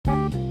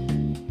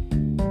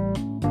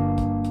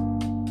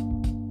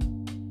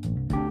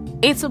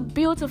It's a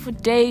beautiful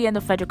day in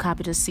the federal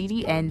capital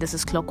city, and this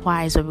is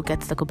Clockwise, where we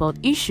get to talk about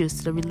issues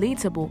that are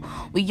relatable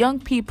with young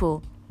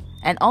people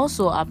and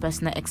also our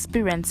personal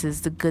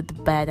experiences, the good, the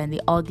bad, and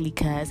the ugly,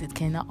 because it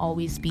cannot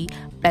always be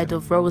bed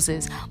of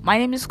roses. My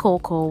name is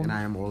Coco. And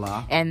I am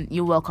Ola. And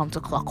you're welcome to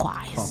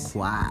Clockwise.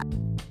 Clockwise.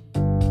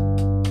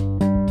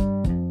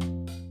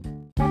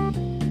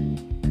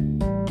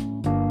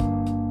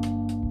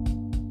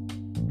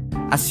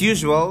 As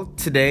usual,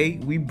 today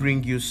we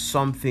bring you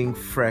something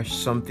fresh,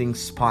 something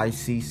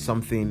spicy,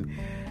 something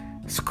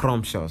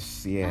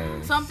scrumptious. Yeah.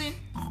 Something.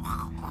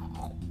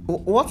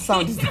 What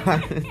sound is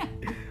that?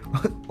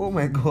 Oh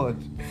my God.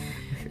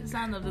 The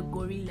sound of the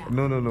gorilla.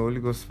 No, Holy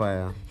Ghost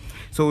fire.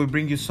 So we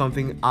bring you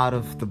something out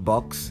of the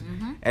box.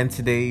 Mm-hmm. And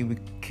today we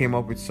came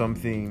up with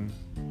something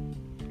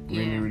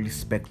really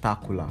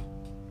spectacular.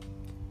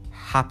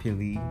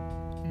 Happily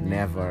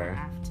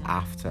Never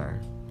After.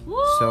 Woo!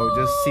 So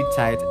just sit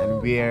tight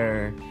and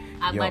wear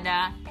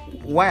Agbada.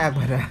 Why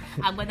Agbada?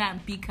 Agbada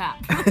and pick up.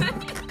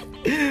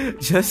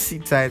 Just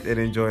sit tight and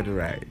enjoy the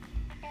ride.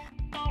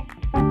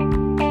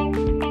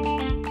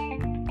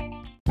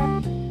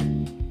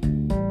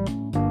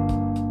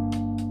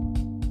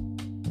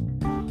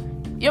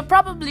 You're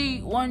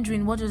probably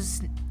wondering, what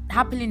does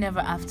happily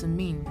never after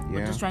mean? Yeah.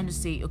 We're just trying to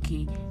say,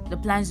 okay, the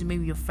plans you made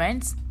with your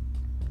friends,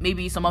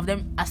 maybe some of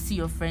them are still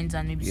your friends,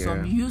 and maybe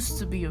some used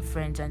to be your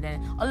friends, and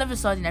then all of a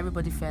sudden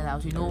everybody fell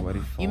out.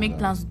 You make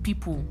plans with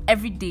people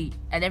every day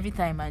and every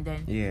time, and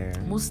then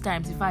most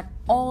times, in fact,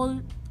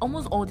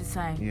 almost all the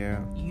time,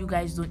 you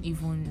guys don't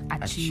even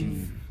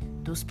achieve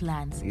those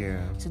plans.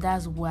 So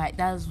that's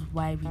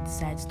why we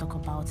decided to talk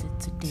about it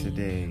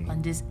today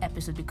on this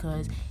episode,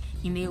 because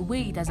in a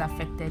way it has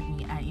affected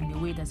me, and in a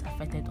way it has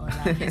affected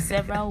Ola in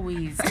several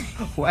ways.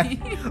 Why?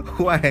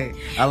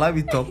 Allow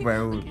me to talk my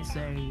own. Okay,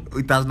 sorry.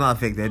 It has not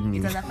affected me.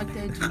 It has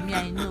affected you. Me,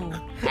 I know.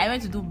 I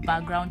went to do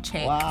background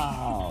check.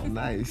 Wow,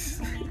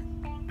 nice.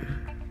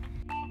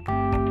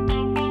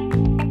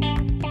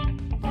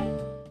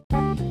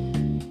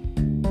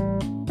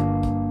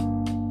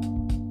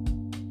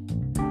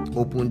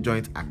 Open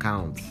joint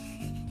account.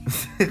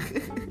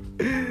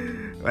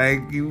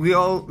 Like, we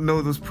all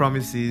know those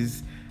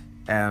promises.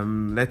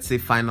 Let's say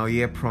final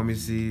year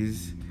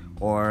promises,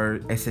 or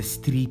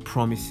SS3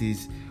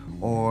 promises,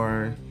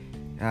 or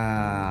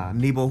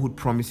neighborhood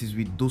promises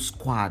with those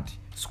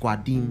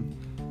squadding,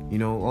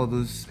 all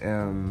those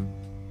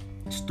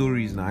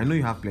stories. Now I know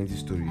you have plenty of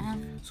stories.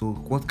 So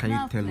what can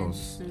you tell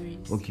us?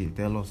 Stories. Okay,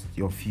 tell us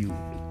your few.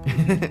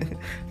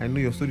 I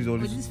know your stories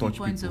always these touch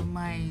points people. of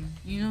mine,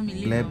 you know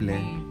me.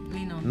 Bleh.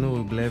 Lean on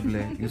No, me.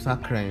 bleh. You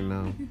start crying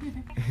now.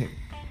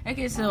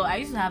 Okay, so I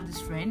used to have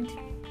this friend.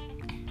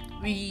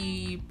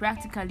 We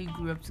practically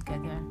grew up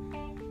together.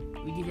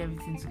 We did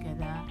everything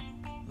together.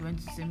 We went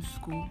to the same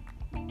school,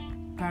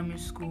 primary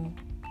school,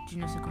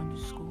 junior secondary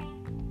school,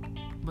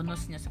 but not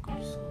senior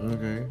secondary school.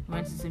 Okay. We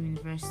went to the same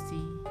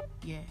university.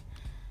 Yeah.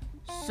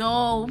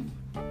 So,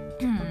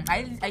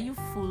 are you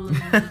full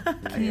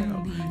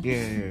cleanly?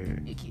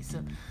 Yeah. Okay,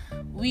 so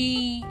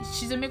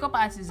she's a makeup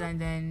artist,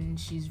 and then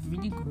she's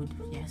really good.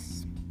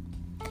 Yes.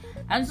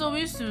 And so we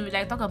used to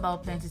talk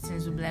about plenty of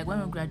things. We'd be like,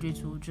 when we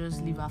graduate, we'll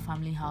just leave our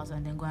family house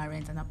and then go and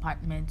rent an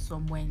apartment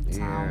somewhere in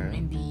town,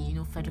 in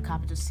the federal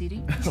capital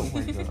city. Oh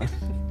my God.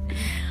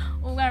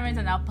 We'll go and rent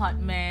an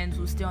apartment.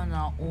 We'll stay on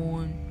our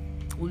own.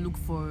 We'll look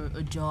for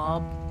a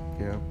job.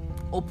 Yeah.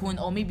 Open,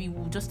 or maybe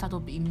we'll just start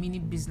up a mini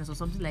business or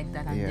something like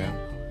that. And then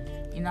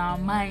in our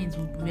minds,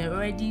 we're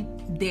already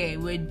there.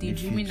 We're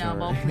daydreaming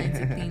about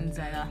plenty of things.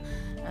 And I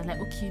was like,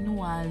 okay, no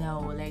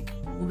while,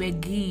 we were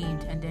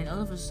gained, and then all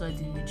of a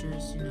sudden we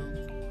just,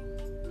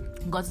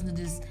 got into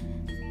this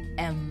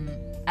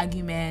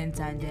argument,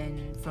 and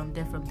then from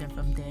there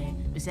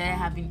we started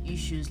having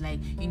issues,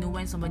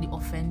 when somebody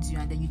offends you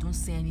and then you don't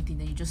say anything,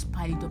 then you just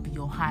pile it up in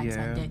your heart,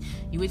 and then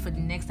you wait for the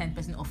next time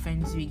person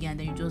offends you again,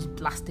 then you just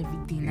blast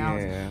everything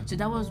out. So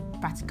that was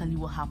practically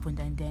what happened,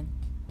 and then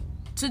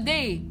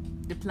today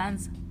the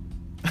plans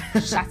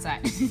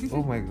shattered.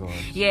 Oh my God.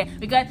 Yeah,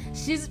 because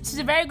she's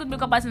a very good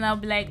makeup artist, and I'll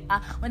be like,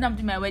 when I'm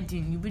doing my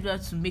wedding, you'll be able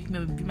to make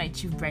me be my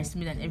chief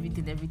bridesmaid and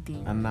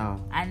everything. And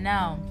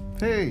now,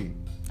 hey,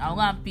 I'll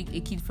go and pick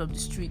a kid from the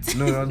street.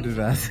 No, don't do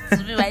that.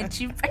 To be my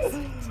chief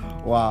bridesmaid.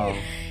 Wow.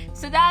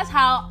 So that's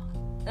how,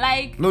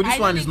 no, this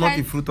one is not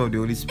the fruit of the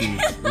Holy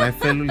Spirit. My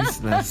fellow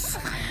listeners,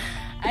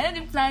 I know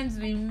the plans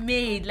we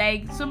made,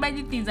 so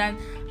many things, and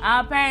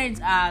our parents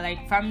are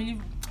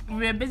family.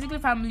 We're basically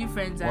family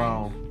friends, and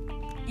wow.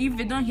 If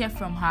they don't hear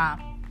from her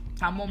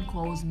mom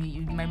calls me.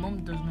 If my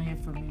mom does not hear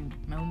from me,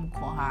 my mom will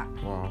call her.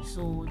 Wow.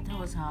 So that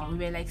was how we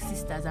were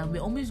sisters, and we're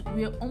almost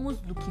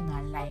looking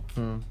alike.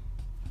 You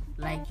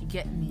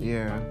get me?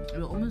 Yeah.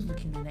 We're almost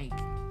looking alike.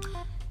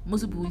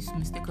 Most people used to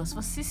mistake us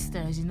for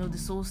sisters, the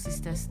soul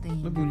sisters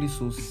thing. Not really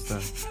soul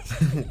sisters.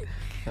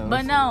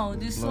 But now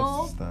the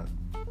soul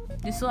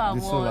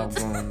are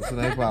gone. So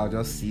now people are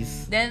just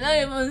cis. They're not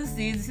even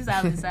cis. Cis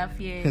have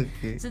disappeared.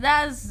 Okay. So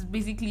that's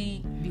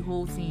basically the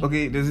whole thing.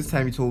 Okay, there's this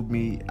time you told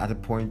me at a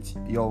point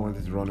y'all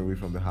wanted to run away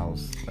from the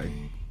house.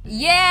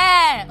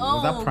 Yeah.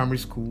 Was that primary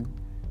school?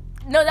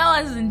 No,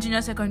 that was in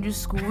junior secondary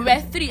school. We were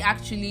 3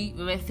 actually.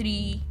 We were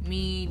 3,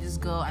 me, this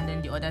girl, and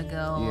then the other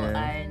girl.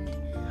 Yeah. And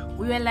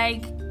we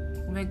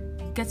were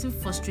getting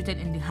frustrated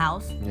in the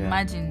house. Yeah.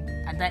 Imagine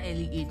at that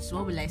early age. So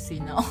what will I say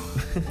now?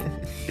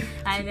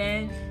 And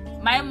then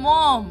my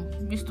mom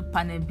used to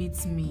panel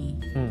beat me.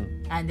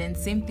 And then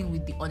same thing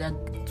with the other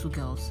 2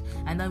 girls.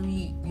 And then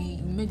we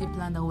made a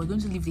plan that we're going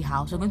to leave the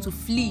house. We're going to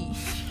flee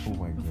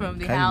from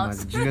the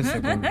house. We're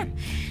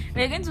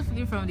going to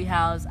flee from the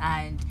house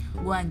and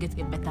go and get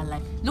a better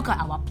life. Look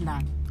at our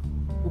plan.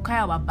 We'll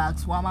carry our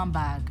bags, one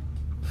bag.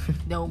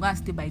 Then we'll go and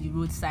stay by the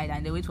roadside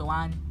and then wait for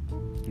one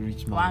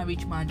rich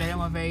man driving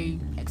one very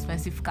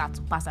expensive car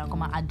to pass and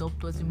come and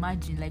adopt us.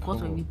 Imagine, like,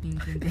 what were we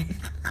thinking then?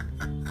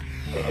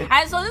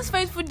 And so this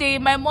fateful day,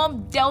 my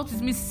mom dealt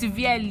with me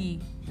severely.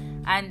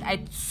 And I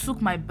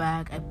took my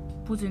bag, I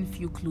put in a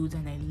few clothes,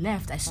 and I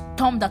left. I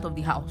stormed out of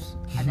the house.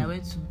 And I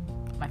went to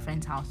my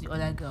friend's house, the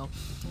other girl.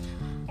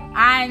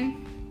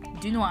 And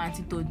do you know what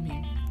Auntie told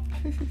me?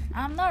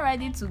 I'm not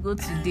ready to go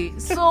today.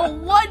 So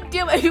what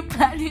day were you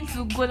planning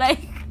to go?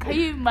 Like, can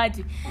you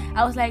imagine?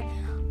 I was like,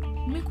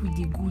 make we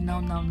dey go now.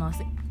 My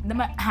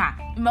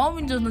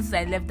mom just noticed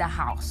I left the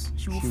house.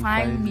 She will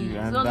find me.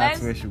 So that's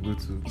where she'll go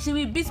to. She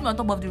will beat me on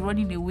top of the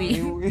running away.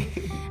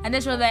 And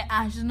then she was like,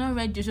 she's not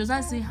ready. She was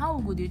like saying, how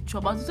we go to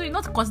chop? So you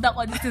not consider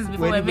all these things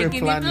before we're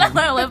making it. Like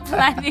when we're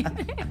planning.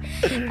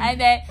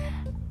 And then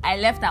I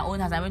left her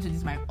own house. I went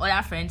to my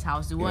other friend's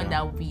house, the one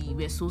that we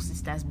were soul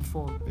sisters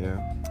before.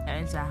 Yeah. I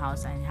went to her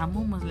house and her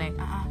mom was like,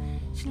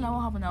 she like,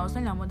 what happened? I was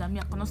telling her mother, I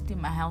cannot stay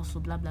in my house, so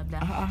blah blah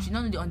blah. She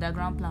don't know the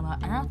underground plan.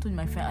 And I told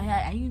my friend,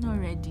 are you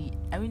not ready?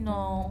 Are we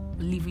not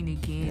leaving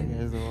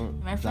again? Yeah,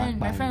 my friend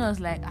was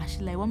like, she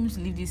like, want me to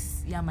leave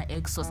this? Yeah, my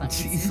ex or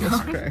something.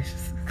 Jesus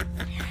Christ.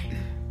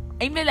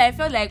 I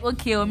felt like,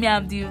 okay, me,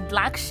 I'm the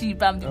black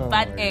sheep, I'm the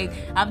bad egg.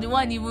 I'm the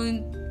one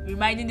even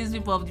reminding these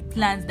people of the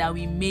plans that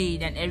we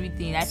made and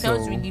everything. I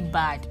felt really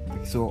bad.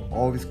 So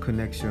all these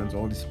connections,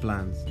 all these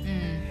plans,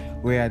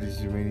 where are these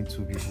remaining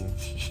 2 people?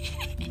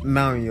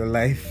 Now in your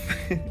life,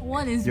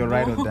 one is your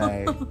ride or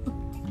die.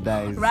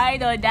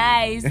 Ride or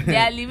dies. They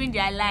are living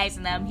their lives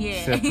and I'm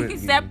here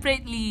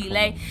separately.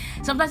 Like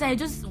sometimes I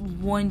just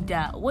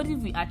wonder, what if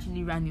we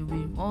actually ran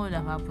away? What would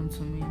have happened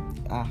to me?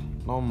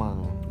 No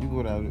man, you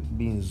would have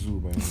been in zoo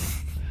by now.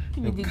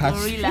 With the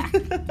gorilla.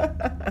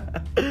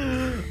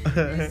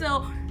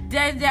 So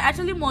there are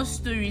actually more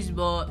stories,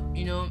 but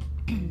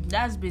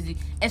that's basic.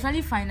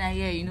 Especially final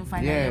year, year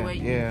where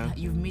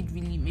you've made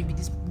maybe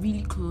this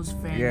really close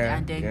friend,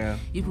 and then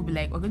you could be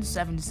like, we're going to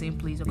serve in the same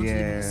place, we're going to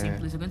live in the same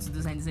place, we're going to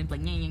do something in the same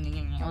place,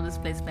 all those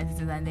places,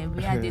 and then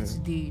we are there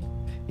today.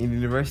 In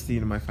university,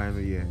 in my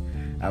final year,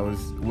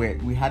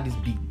 we had this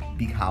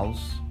big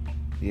house,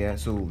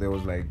 so there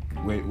was like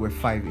we're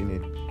 5 in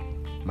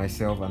it,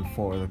 myself and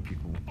 4 other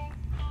people.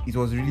 It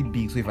was really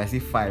big, so if I say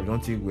 5,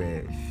 don't think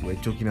we're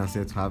joking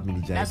ourselves to have many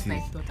giants.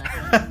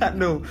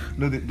 No,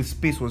 the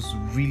space was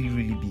really,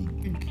 really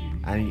big. Okay.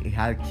 And it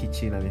had a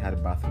kitchen and it had a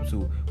bathroom,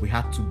 so we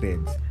had 2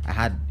 beds. I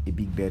had a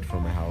big bed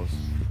from my house,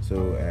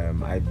 so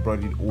I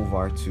brought it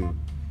over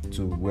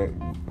to where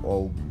we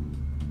all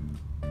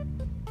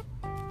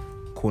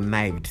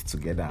connived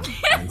together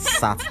and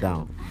sat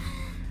down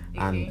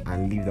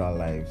and lived our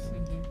lives.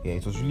 Yeah,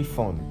 it was really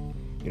fun.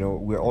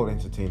 We're all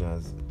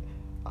entertainers.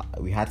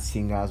 We had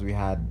singers, we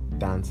had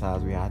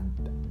dancers, we had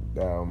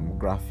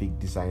graphic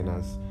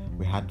designers,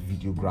 we had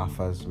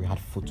videographers, we had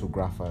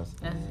photographers.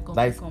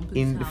 Like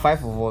in the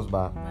 5 of us,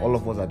 but all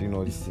of us are doing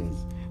all these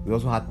things. We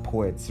also had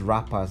poets,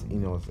 rappers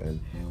in us, and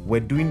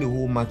we're doing the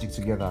whole magic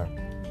together.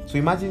 So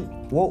imagine,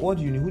 what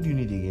do you need? Who do you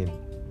need again?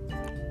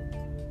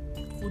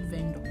 Food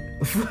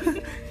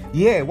vendor.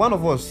 Yeah, one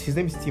of us. His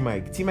name is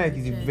T-Mike. T-Mike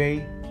is a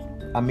very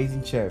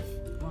amazing chef.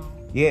 Wow.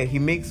 Yeah, he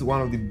makes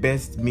one of the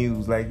best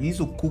meals. Like, he used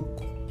to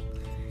cook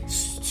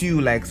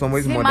stew like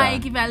somebody's mother.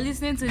 Mike, if you're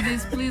listening to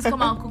this, please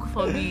come and cook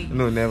for me.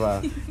 No,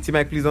 never.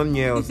 T-Mike, please don't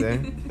yell us,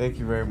 Thank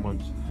you very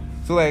much.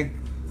 So like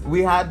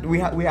we had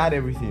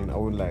everything. I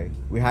won't lie,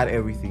 we had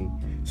everything.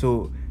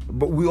 So,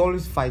 but we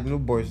always fight.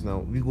 Boys now,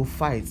 we go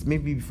fight.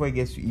 Maybe before it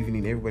gets to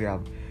evening, everybody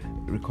have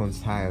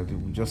reconciled.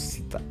 We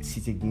just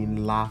sit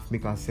again, laugh,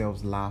 make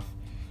ourselves laugh,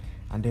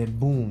 and then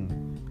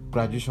boom,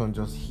 graduation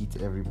just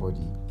hit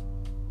everybody.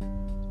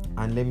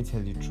 And let me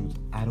tell you the truth,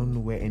 I don't know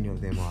where any of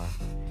them are.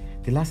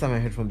 The last time I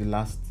heard from the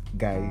last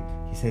guy,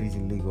 he said he's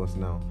in Lagos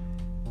now.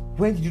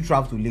 When did you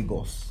travel to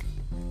Lagos?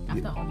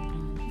 After all.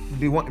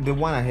 The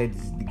one I heard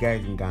is the guy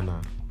is in Ghana.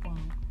 Wow.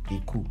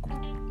 They cook.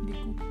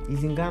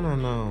 He's in Ghana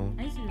now.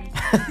 Are you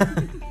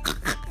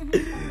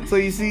serious? So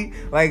you see,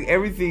 like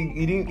everything,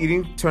 it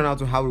didn't turn out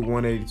to how we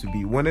wanted it to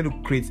be.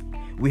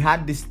 We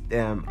had this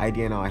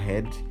idea in our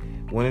head.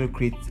 We wanted to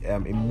create a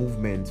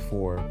movement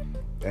for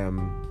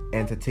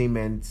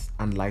entertainment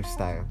and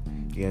lifestyle,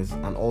 yes,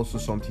 and also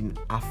something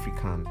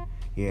African.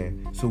 Yeah,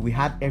 so we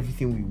had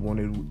everything we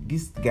wanted.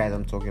 These guys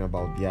I'm talking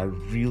about, they are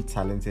real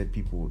talented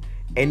people.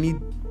 Any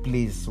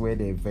place where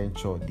they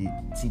venture, they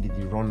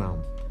run out.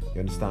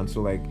 You understand?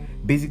 So like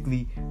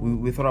basically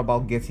we thought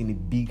about getting a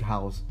big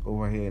house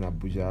over here in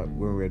Abuja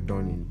when we're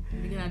done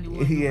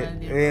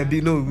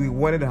we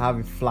wanted to have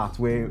a flat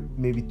where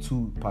maybe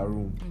 2 per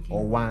room,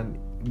 or 1,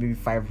 maybe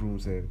 5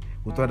 rooms.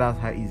 We thought that's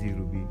how easy it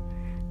would be.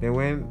 Then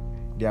when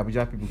the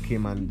Abuja people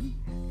came and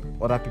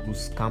other people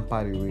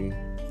scampered away,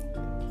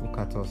 look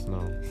at us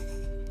now.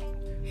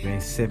 We're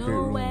in separate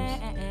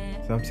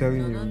rooms. So I'm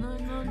telling you.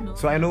 No.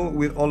 So I know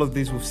with all of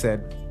this we've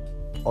said,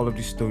 all of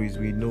these stories,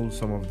 we know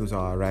some of those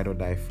are our ride or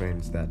die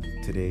friends that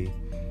today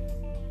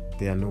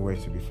they are nowhere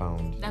to be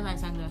found. That's why I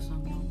sang that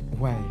song.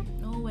 Why?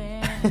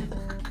 Nowhere to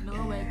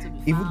be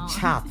found. Even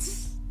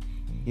chats.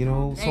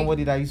 Like,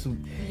 somebody that used to.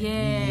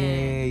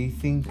 Yeah. You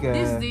think.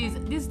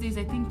 These days,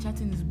 I think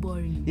chatting is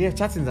boring. Yeah,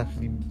 chatting is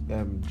actually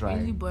dry.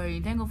 Really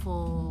boring. Thank God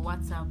for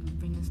WhatsApp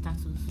bringing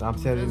status. I'm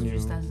telling you.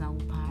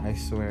 I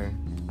swear.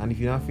 And if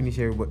you don't finish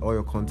all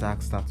your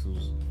contact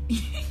status,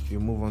 you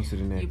move on to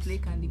the next. You play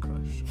Candy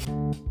Crush.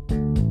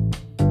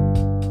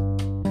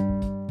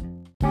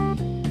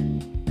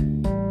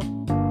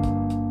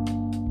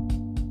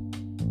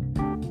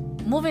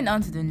 Moving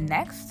on to the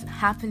next,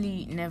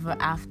 happily never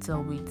after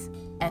with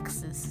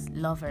exes,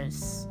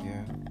 lovers.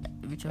 Yeah.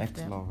 Which of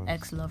them?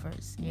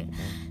 Ex-lovers. Yeah.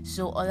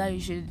 So Ola, you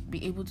should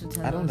be able to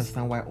tell us. I don't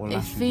understand why Ola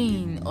a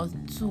thing or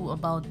two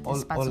about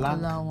this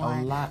particular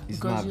one. Ola is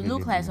because you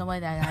look like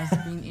somebody that has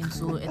been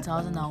into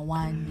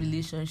 1001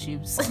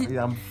 relationships.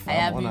 I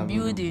have been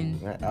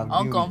building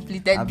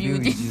uncompleted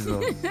buildings.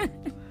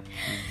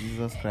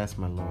 Jesus Christ,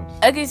 my Lord.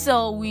 Okay,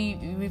 so we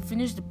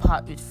finished the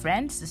part with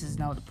friends. This is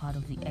now the part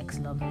of the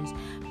ex-lovers.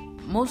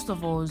 Most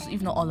of us,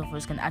 if not all of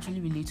us, can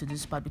actually relate to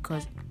this part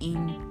because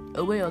in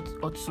a way or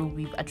two,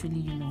 we've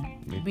actually,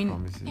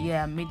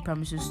 made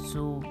promises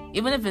to,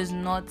 even if it's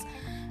not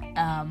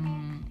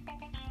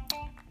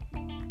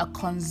a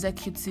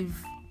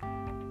consecutive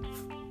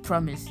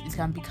promise. It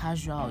can be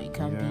casual. It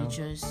can be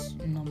just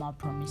normal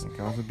promise. It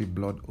can also be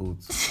blood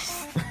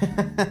oaths.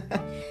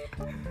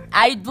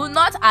 I do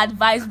not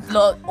advise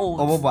blood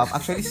oaths. But I've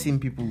actually seen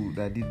people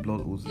that did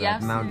blood oaths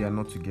that now they are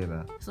not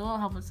together. So what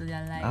happens to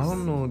their lives? I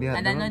don't know.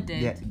 They're not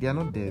dead. They are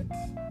not dead.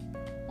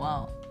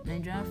 Wow.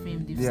 Nigerian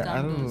film, they've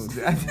scammed us.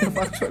 I don't know. They've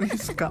actually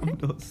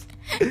scammed us.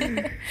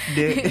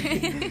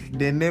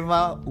 They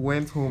never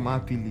went home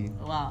happily.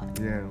 Wow.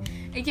 Yeah.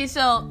 Okay,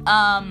 so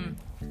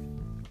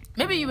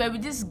maybe you were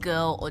with this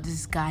girl or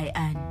this guy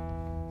and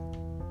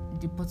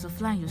the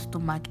butterfly in your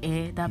stomach,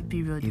 that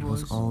period it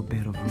was all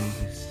bed of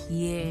roses.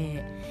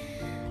 Yeah.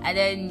 And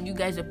then you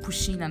guys are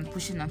pushing and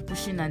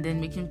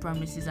then making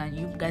promises, and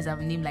you guys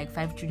have named like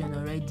 5 children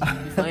already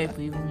before you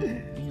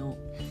even,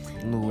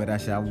 know whether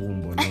she have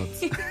womb or not.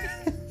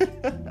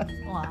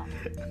 Wow.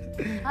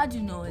 How do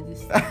you know all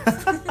this?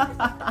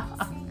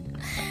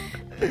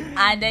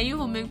 And then you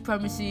will make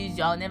promises,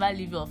 I'll never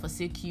leave you or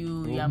forsake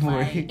you, you are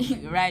my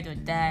ride or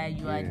die,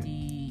 you are the,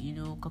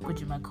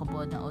 cockroach in my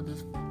cupboard, and all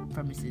those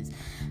promises.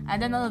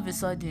 And then all of a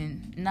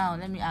sudden, now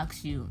let me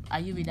ask you, are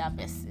you with that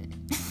person?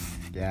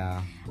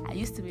 Yeah. I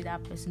used to be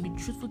that person. Be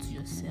truthful to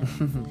yourself.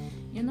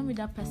 You're not with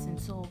that person,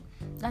 so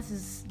that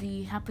is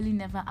the happily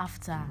never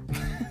after.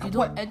 You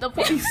don't end up.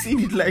 Why you see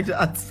it like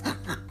that?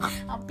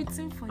 I'm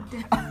pitying for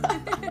them.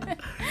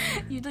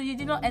 You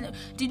did not end up.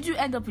 Did you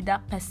end up with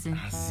that person?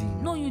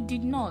 No, you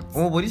did not.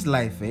 Oh, but this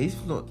life, it's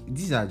not.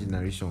 This is our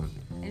generation.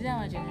 Is that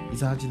our generation?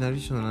 It's our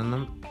generation,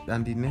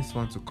 and the next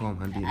one to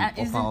come, and the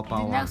next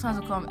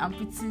one to come. I'm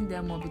pitying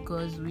them more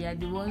because we are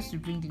the ones to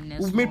bring the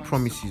next. We've made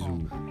promises,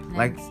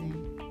 like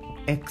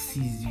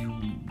exes. You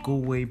go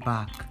way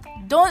back.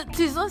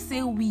 Please don't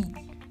say we.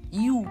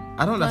 You.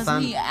 I don't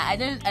understand. Me, I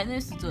don't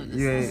used to do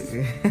this.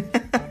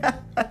 Yeah.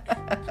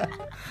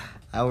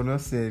 I will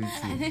not say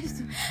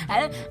anything.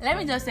 Let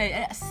me just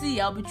say,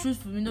 I'll be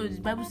truthful. The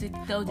Bible says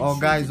tell the truth. Oh,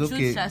 guys, the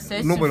okay.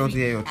 Truth nobody wants to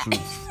hear your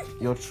truth.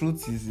 Your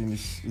truth is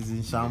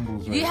in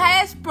shambles. The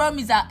highest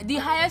promise that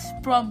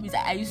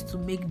I used to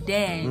make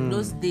then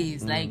those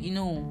days,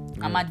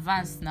 I'm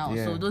advanced now.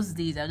 Yeah. So those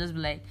days I'll just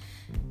be like,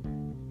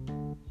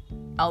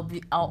 I'll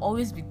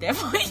always be there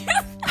for you.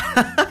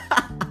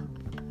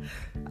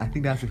 I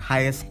think that's the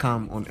highest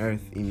calm on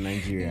earth in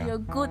Nigeria. You're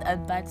good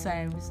at bad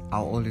times.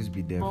 I'll always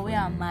be there. But where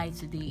am I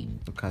today?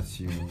 Look at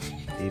you,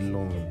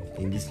 alone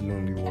in this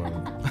lonely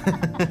world.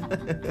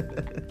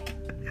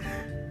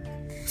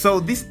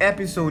 So this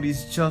episode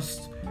is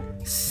just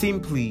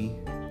simply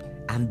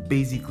and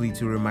basically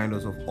to remind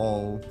us of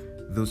all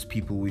those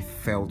people we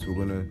felt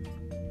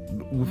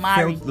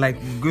felt like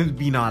we're going to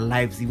be in our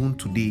lives even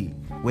today.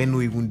 We're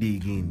not even there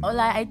again.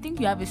 I think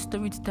you have a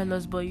story to tell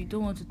us, but you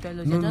don't want to tell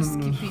us. You're just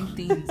skipping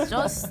things.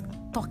 Just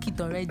talk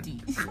it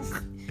already.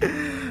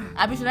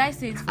 Should I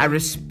say it? I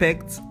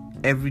respect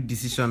every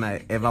decision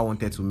I ever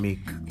wanted to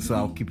make, so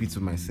I'll keep it to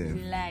myself.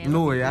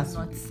 No, it has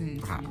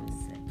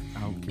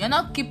You're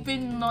not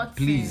keeping nothing.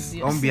 Please,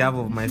 on behalf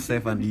of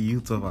myself and the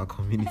youth of our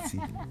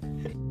community.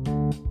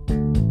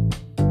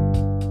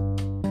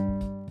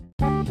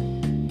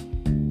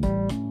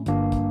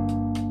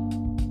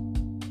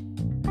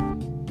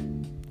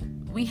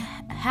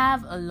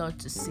 have a lot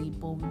to say,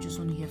 but we just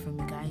want to hear from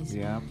you guys.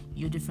 Yeah.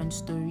 Your different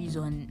stories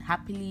on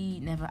happily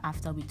never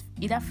after with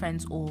either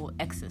friends or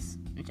exes,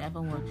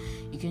 whichever one.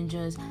 You can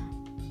just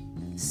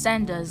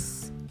send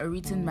us a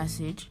written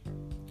message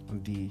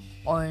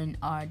on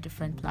our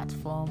different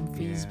platform,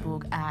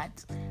 Facebook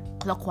at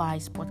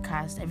Clockwise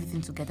Podcast,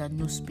 everything together,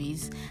 no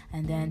space.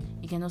 And then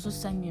you can also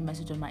send me a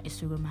message on my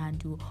Instagram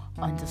handle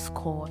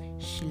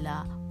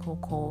 _Sheila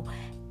Coco.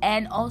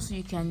 And also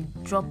you can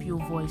drop your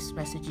voice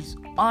messages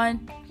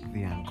on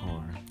the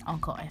Anchor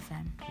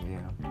FM.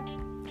 Yeah.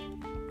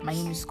 My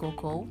name is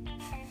Coco.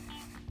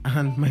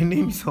 And my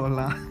name is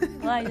Ola.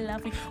 Why are you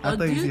laughing? I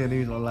thought you said your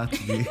name is Ola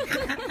today.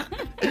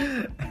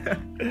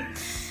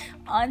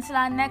 Until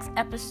our next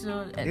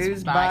episode,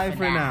 it's bye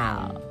for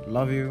now.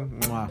 Love you.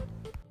 Mwah.